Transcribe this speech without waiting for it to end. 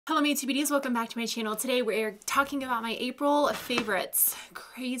Hello my YouTubies, welcome back to my channel. Today we're talking about my April favorites.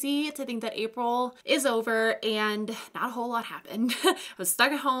 Crazy to think that April is over and not a whole lot happened. I was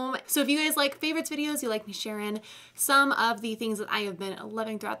stuck at home. So if you guys like favorites videos, you like me sharing some of the things that I have been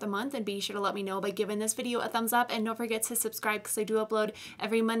loving throughout the month, and be sure to let me know by giving this video a thumbs up, and don't forget to subscribe because I do upload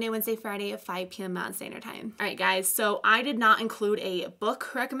every Monday, Wednesday, Friday at 5 p.m. Mountain Standard Time. All right guys, so I did not include a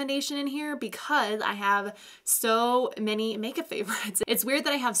book recommendation in here because I have so many makeup favorites. It's weird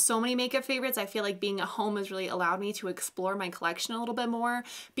that I have so many makeup favorites. I feel like being at home has really allowed me to explore my collection a little bit more,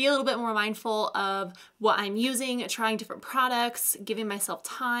 be a little bit more mindful of what I'm using, trying different products, giving myself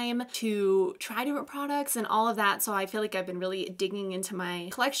time to try different products and all of that. So I feel like I've been really digging into my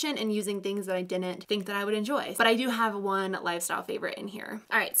collection and using things that I didn't think that I would enjoy. But I do have one lifestyle favorite in here.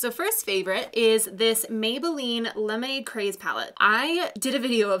 All right, so first favorite is this Maybelline Lemonade Craze palette. I did a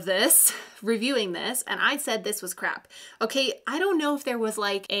video of this, reviewing this, and I said this was crap. Okay, I don't know if there was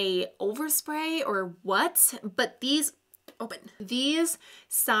like a overspray or what, but these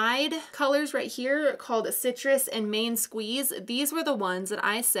side colors right here called Citrus and Main Squeeze, these were the ones that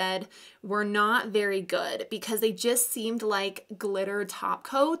I said were not very good because they just seemed like glitter top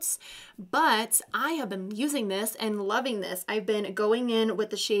coats. But I have been using this and loving this. I've been going in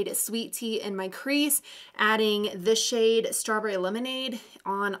with the shade Sweet Tea in my crease, adding the shade Strawberry Lemonade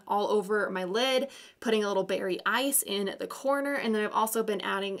on all over my lid, putting a little berry ice in the corner, and then I've also been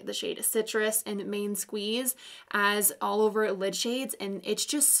adding the shade Citrus and Main Squeeze as all over lid shades, and it's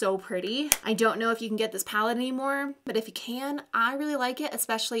just so pretty. I don't know if you can get this palette anymore, but if you can, I really like it,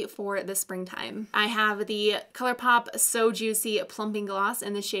 especially for the springtime. I have the ColourPop So Juicy Plumping Gloss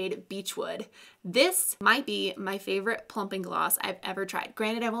in the shade Beachwood. This might be my favorite plumping gloss I've ever tried.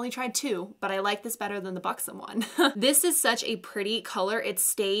 Granted, I've only tried two, but I like this better than the Buxom one. This is such a pretty color. It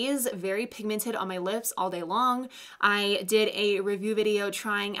stays very pigmented on my lips all day long. I did a review video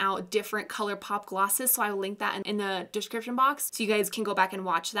trying out different ColourPop glosses, so I will link that in the description box so you guys can go back and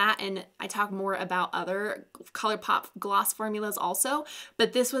watch that, and I talk more about other ColourPop gloss formulas also,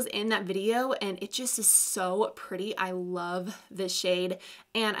 but this was in that video and it just is so pretty. I love this shade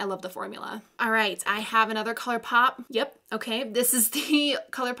and I love the formula. All right, I have another ColourPop. Yep, okay. This is the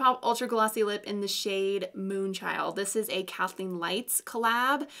ColourPop Ultra Glossy Lip in the shade Moonchild. This is a Kathleen Lights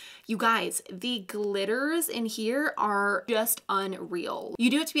collab. You guys, the glitters in here are just unreal. You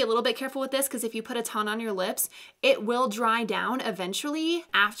do have to be a little bit careful with this because if you put a ton on your lips, it will dry down eventually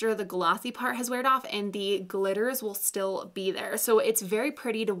after the glossy part has weared off and the glitters will still be there. So it's very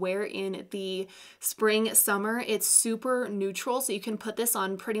pretty to wear in the spring, summer. It's super neutral, so you can put this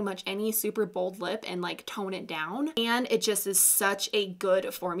on pretty much any super bold lip and like tone it down. And it just is such a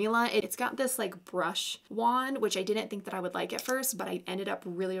good formula. It's got this like brush wand, which I didn't think that I would like at first, but I ended up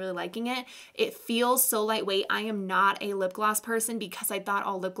really liking it. It feels so lightweight. I am not a lip gloss person because I thought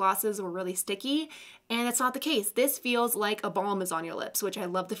all lip glosses were really sticky, and it's not the case. This feels like a balm is on your lips, which I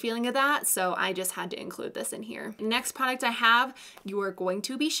love the feeling of that, so I just had to include this in here. Next product I have, you are going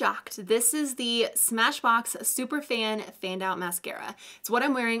to be shocked. This is the Smashbox Super Fan Fanned Out Mascara. It's what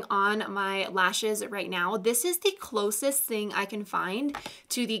I'm wearing on my lashes right now. This is the closest thing I can find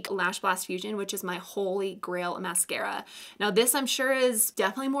to the Lash Blast Fusion, which is my holy grail mascara. Now this I'm sure is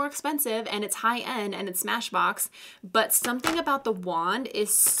definitely more expensive and it's high end and it's Smashbox, but something about the wand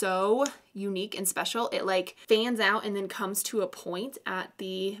is so unique and special. It like fans out and then comes to a point at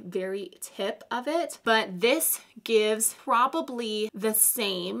the very tip of it. But this gives probably the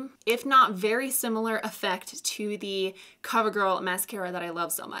same, if not very similar effect to the CoverGirl mascara that I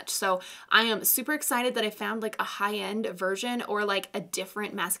love so much. So I am super excited that I found like a high-end version or like a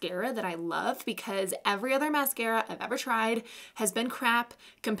different mascara that I love, because every other mascara I've ever tried has been crap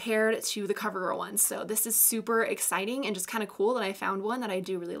compared to the CoverGirl ones. So this is super exciting and just kind of cool that I found one that I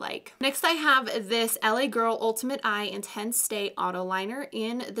do really like. Next I have this LA Girl Ultimate Eye Intense Stay Auto Liner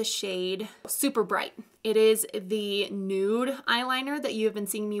in the shade Super Bright. It is the nude eyeliner that you have been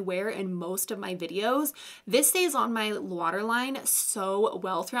seeing me wear in most of my videos. This stays on my waterline so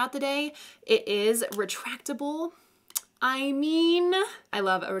well throughout the day. It is retractable. I mean, I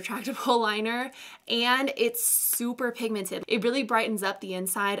love a retractable liner, and it's super pigmented. It really brightens up the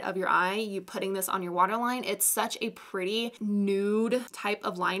inside of your eye, you putting this on your waterline. It's such a pretty nude type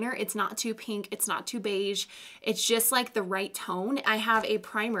of liner. It's not too pink, it's not too beige. It's just like the right tone. I have a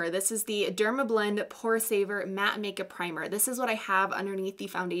primer. This is the Dermablend Poresaver Matte Makeup Primer. This is what I have underneath the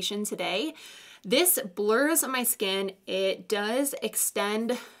foundation today. This blurs my skin. It does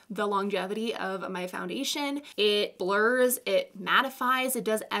extend the longevity of my foundation. It blurs, it mattifies, it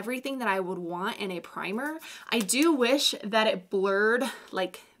does everything that I would want in a primer. I do wish that it blurred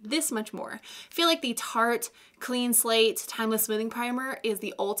like this much more. I feel like the Tarte Clean Slate Timeless Smoothing Primer is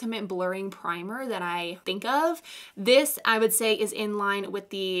the ultimate blurring primer that I think of. This, I would say, is in line with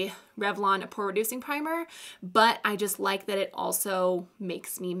the Revlon Pore Reducing Primer, but I just like that it also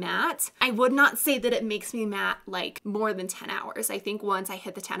makes me matte. I would not say that it makes me matte like more than 10 hours. I think once I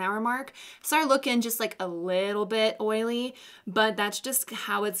hit the 10-hour mark, I start looking just like a little bit oily, but that's just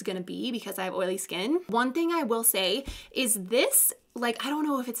how it's gonna be because I have oily skin. One thing I will say is this, like, I don't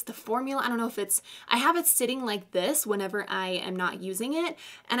know if it's the formula. I don't know if it's, I have it sitting like this whenever I am not using it.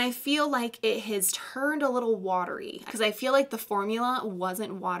 And I feel like it has turned a little watery because I feel like the formula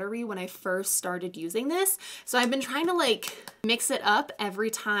wasn't watery when I first started using this. So I've been trying to like mix it up every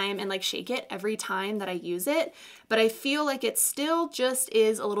time and like shake it every time that I use it. But I feel like it still just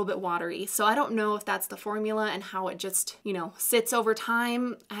is a little bit watery. So I don't know if that's the formula and how it just, you know, sits over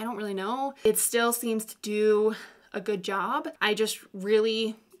time. I don't really know. It still seems to do a good job. I just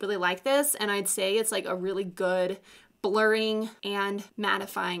really like this, and I'd say it's like a really good blurring and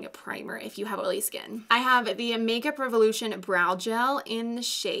mattifying primer if you have oily skin. I have the Makeup Revolution Brow Gel in the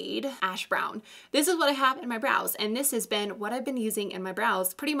shade Ash Brown. This is what I have in my brows, and this has been what I've been using in my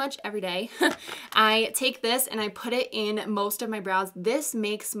brows pretty much every day. I take this and I put it in most of my brows. This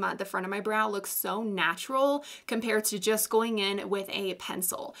makes the front of my brow look so natural compared to just going in with a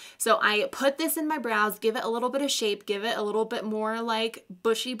pencil. So I put this in my brows, give it a little bit of shape, give it a little bit more like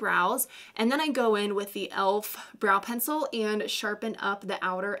bushy brows, and then I go in with the e.l.f. brow pencil and sharpen up the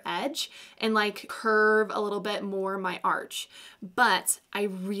outer edge and like curve a little bit more my arch. But I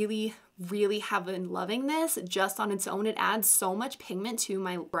really have been loving this just on its own. It adds so much pigment to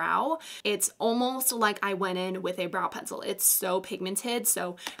my brow. It's almost like I went in with a brow pencil. It's so pigmented.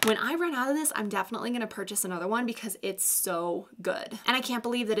 So when I run out of this, I'm definitely gonna purchase another one because it's so good. And I can't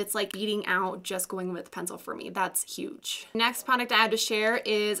believe that it's like beating out just going with the pencil for me. That's huge. Next product I have to share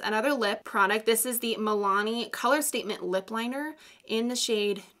is another lip product. This is the Milani Color Statement Lip Liner in the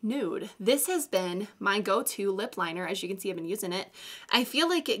shade Nude. This has been my go-to lip liner. As you can see, I've been using it. I feel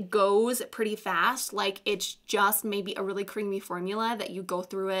like it goes pretty fast. Like it's just maybe a really creamy formula that you go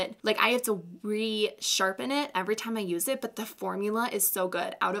through it. Like I have to re-sharpen it every time I use it, but the formula is so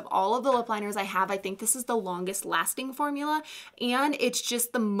good. Out of all of the lip liners I have, I think this is the longest lasting formula, and it's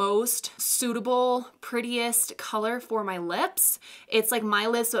just the most suitable, prettiest color for my lips. It's like my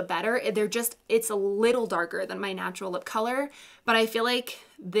lips, but better. It's a little darker than my natural lip color, but I feel like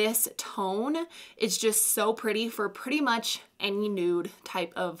this tone is just so pretty for pretty much any nude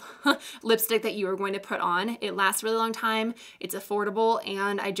type of lipstick that you are going to put on. It lasts a really long time, it's affordable,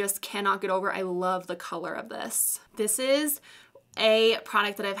 and I just cannot get over. I love the color of this. This is a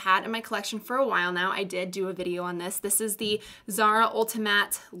product that I've had in my collection for a while now. I did do a video on this. This is the ZARA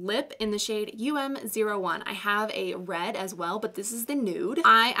Ultimatte Lip in the shade UM01. I have a red as well, but this is the nude.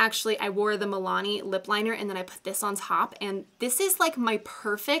 I wore the Milani lip liner and then I put this on top, and this is like my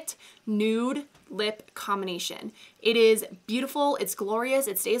perfect nude lip combination. It is beautiful, it's glorious,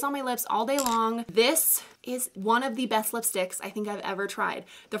 it stays on my lips all day long. This is one of the best lipsticks I think I've ever tried.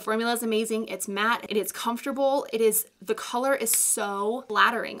 The formula is amazing, it's matte, it is comfortable, the color is so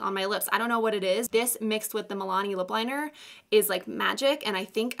flattering on my lips. I don't know what it is. This mixed with the Milani lip liner is like magic, and I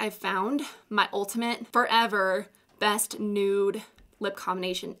think I've found my ultimate forever best nude lip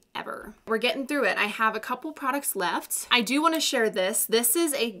combination ever. We're getting through it. I have a couple products left. I do want to share this. This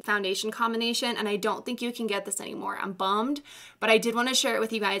is a foundation combination, and I don't think you can get this anymore. I'm bummed, but I did want to share it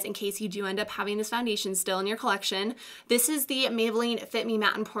with you guys in case you do end up having this foundation still in your collection. This is the Maybelline Fit Me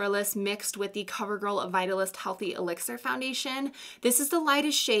Matte and Poreless mixed with the CoverGirl Vitalist Healthy Elixir foundation. This is the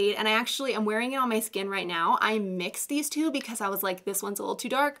lightest shade, and I'm wearing it on my skin right now. I mixed these two because I was like, this one's a little too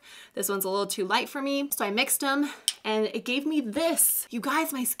dark, this one's a little too light for me. So I mixed them, and it gave me this. You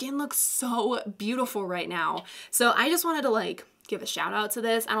guys, my skin looks so beautiful right now. So I just wanted to like give a shout out to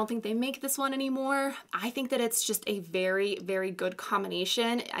this. I don't think they make this one anymore. I think that it's just a very good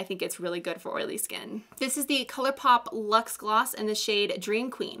combination. I think it's really good for oily skin. This is the ColourPop Luxe Gloss in the shade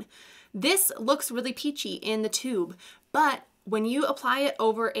Dream Queen. This looks really peachy in the tube, but when you apply it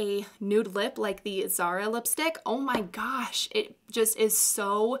over a nude lip like the ZARA lipstick, oh my gosh, it just is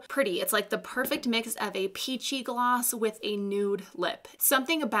so pretty. It's like the perfect mix of a peachy gloss with a nude lip.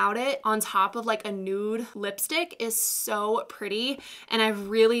 Something about it on top of like a nude lipstick is so pretty, and I've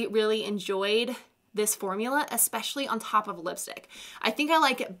really enjoyed this formula, especially on top of a lipstick. I think I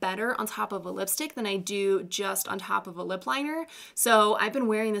like it better on top of a lipstick than I do just on top of a lip liner. So I've been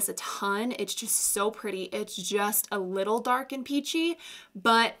wearing this a ton. It's just so pretty. It's just a little dark and peachy,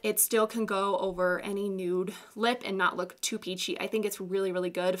 but it still can go over any nude lip and not look too peachy. I think it's really, really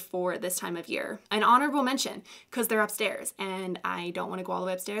good for this time of year. An honorable mention, because they're upstairs and I don't want to go all the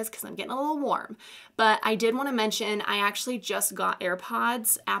way upstairs because I'm getting a little warm. But I did want to mention, I actually just got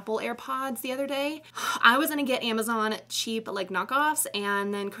AirPods, Apple AirPods the other day. I was gonna get Amazon cheap like knockoffs,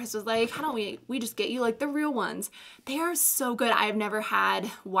 and then Chris was like, how don't we just get you like the real ones? They are so good. I've never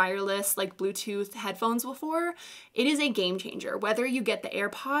had wireless like Bluetooth headphones before. It is a game changer. Whether you get the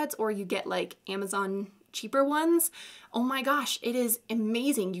AirPods or you get like Amazon cheaper ones, oh my gosh, it is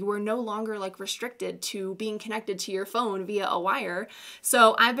amazing. You are no longer like restricted to being connected to your phone via a wire.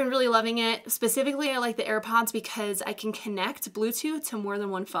 So I've been really loving it. Specifically, I like the AirPods because I can connect Bluetooth to more than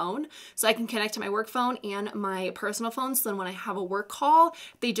one phone. So I can connect to my work phone and my personal phone. So then when I have a work call,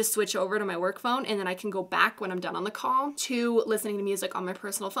 they just switch over to my work phone, and then I can go back when I'm done on the call to listening to music on my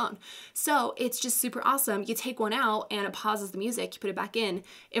personal phone. So it's just super awesome. You take one out and it pauses the music, you put it back in,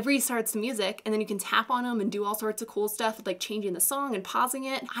 it restarts the music, and then you can tap on them and do all sorts of cool stuff with like changing the song and pausing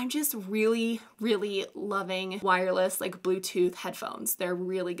it. I'm just really, really loving wireless like Bluetooth headphones. They're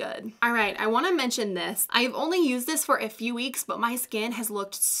really good. All right, I want to mention this. I've only used this for a few weeks, but my skin has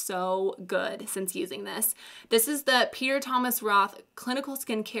looked so good since using this. This is the Peter Thomas Roth Clinical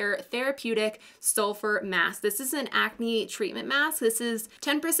Skincare Therapeutic Sulfur Mask. This is an acne treatment mask. This is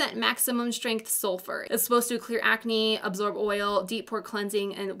 10% maximum strength sulfur. It's supposed to clear acne, absorb oil, deep pore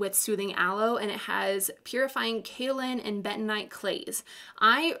cleansing, and with soothing aloe, and it has purifying kaolin and bentonite clays.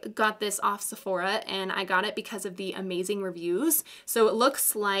 I got this off Sephora, and I got it because of the amazing reviews. So it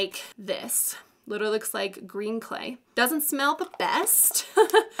looks like this. Literally looks like green clay. Doesn't smell the best,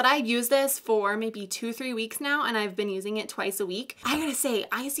 but I use this for maybe 2-3 weeks now, and I've been using it twice a week. I gotta say,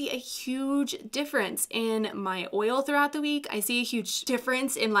 I see a huge difference in my oil throughout the week. I see a huge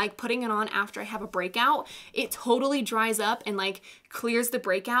difference in like putting it on after I have a breakout. It totally dries up and like clears the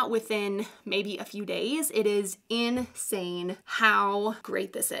breakout within maybe a few days. It is insane how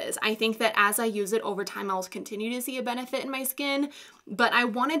great this is. I think that as I use it over time, I'll continue to see a benefit in my skin, but I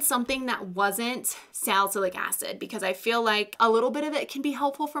wanted something that wasn't salicylic acid because I feel like a little bit of it can be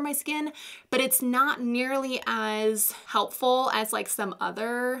helpful for my skin, but it's not nearly as helpful as like some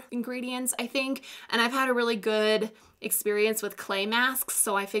other ingredients, I think. And I've had a really good experience with clay masks,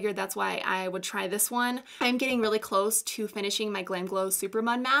 so I figured that's why I would try this one. I'm getting really close to finishing my Glam Glow Super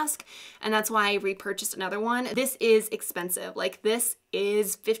Mud Mask, and that's why I repurchased another one. This is expensive. Like, this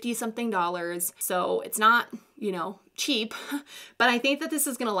is $50-something, so it's not, you know, cheap, but I think that this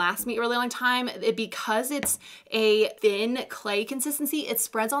is gonna last me a really long time. Because it's a thin clay consistency, it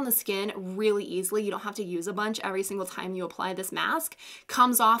spreads on the skin really easily. You don't have to use a bunch every single time you apply this mask.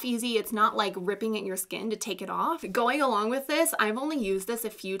 Comes off easy. It's not like ripping at your skin to take it off. Going along with this, I've only used this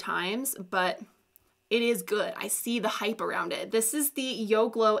a few times, but it is good. I see the hype around it. This is the Yo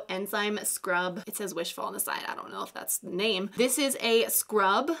Glow Enzyme Scrub. It says Wishful on the side. I don't know if that's the name. This is a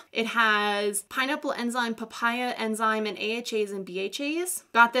scrub. It has pineapple enzyme, papaya enzyme, and AHAs and BHAs.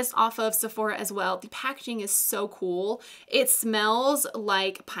 Got this off of Sephora as well. The packaging is so cool. It smells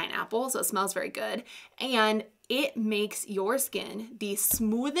like pineapple, so it smells very good. And it makes your skin the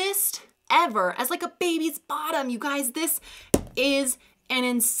smoothest ever as like a baby's bottom. You guys, this is an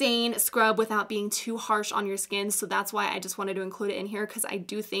insane scrub without being too harsh on your skin. So that's why I just wanted to include it in here, because I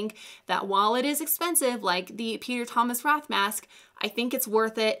do think that while it is expensive, like the Peter Thomas Roth mask, I think it's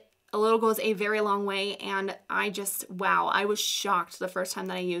worth it. A little goes a very long way, and I just, wow, I was shocked the first time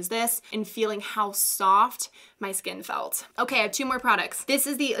that I used this and feeling how soft my skin felt. Okay, I have 2 more products. This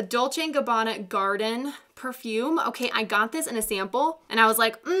is the Dolce&Gabanna Garden Perfume. Okay, I got this in a sample, and I was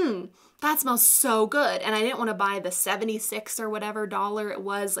like, that smells so good. And I didn't want to buy the $76 or whatever dollar it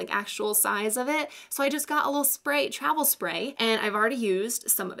was, like actual size of it. So I just got a little spray, travel spray, and I've already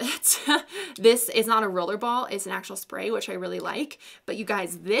used some of it. This is not a roller ball, it's an actual spray, which I really like. But you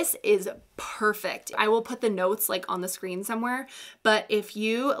guys, this is perfect. I will put the notes like on the screen somewhere. But if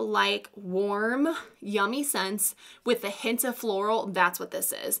you like warm, yummy scents with a hint of floral, that's what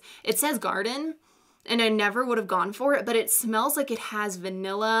this is. It says garden, and I never would have gone for it, but it smells like it has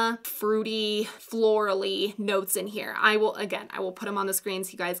vanilla, fruity, florally notes in here. I will put them on the screen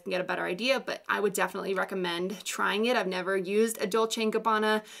so you guys can get a better idea, but I would definitely recommend trying it. I've never used a Dolce &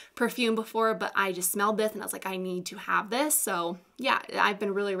 Gabbana perfume before, but I just smelled this and I was like, I need to have this. So yeah, I've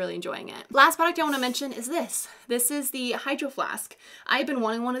been really, really enjoying it. Last product I want to mention is this. This is the Hydroflask. I've been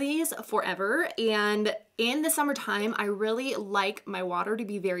wanting one of these forever, and in the summertime, I really like my water to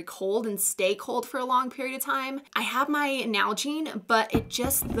be very cold and stay cold for a long period of time. I have my Nalgene, but it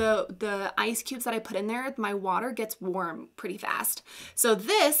just, the ice cubes that I put in there, my water gets warm pretty fast. So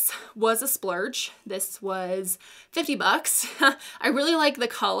this was a splurge. This was 50 bucks. I really like the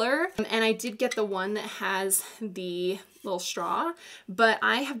color, and I did get the one that has the little straw, but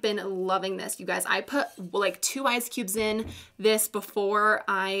I have been loving this, you guys. I put like 2 ice cubes in this before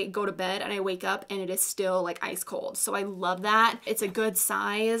I go to bed and I wake up and it is still like ice cold. So I love that. It's a good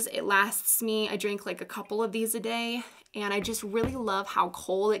size. It lasts me. I drink like a couple of these a day. And I just really love how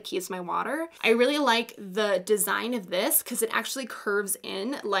cold it keeps my water. I really like the design of this because it actually curves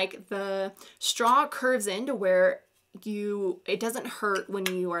in, like the straw curves in to where it doesn't hurt when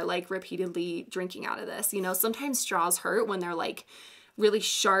you are like repeatedly drinking out of this. You know, sometimes straws hurt when they're like really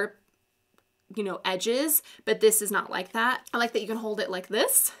sharp, you know, edges, but this is not like that. I like that you can hold it like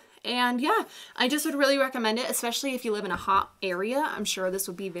this. And yeah, I just would really recommend it, especially if you live in a hot area. I'm sure this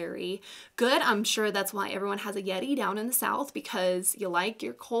would be very good. I'm sure that's why everyone has a Yeti down in the South, because you like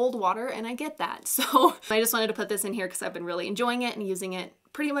your cold water, and I get that. So I just wanted to put this in here because I've been really enjoying it and using it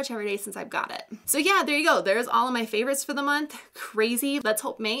pretty much every day since I've got it. So yeah, there you go. There's all of my favorites for the month. Crazy. Let's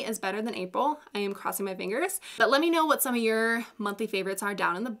hope May is better than April. I am crossing my fingers. But let me know what some of your monthly favorites are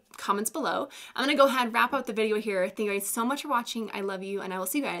down in the comments below. I'm gonna go ahead and wrap up the video here. Thank you guys so much for watching. I love you, and I will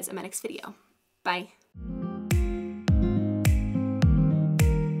see you guys in my next video. Bye.